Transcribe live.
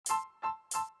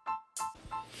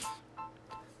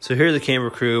So here at the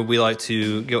Camera Crew, we like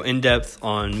to go in depth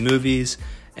on movies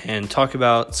and talk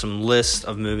about some lists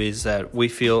of movies that we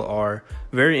feel are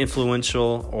very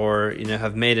influential or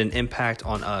have made an impact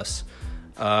on us.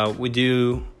 We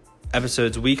do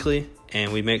episodes weekly,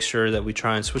 and we make sure that we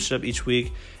try and switch it up each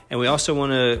week. And we also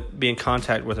want to be in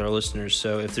contact with our listeners.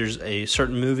 So if there's a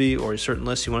certain movie or a certain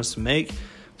list you want us to make,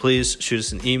 please shoot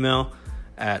us an email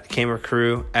at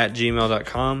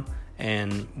cameracrew@gmail.com,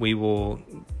 and we will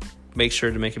make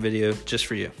sure to make a video just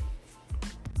for you.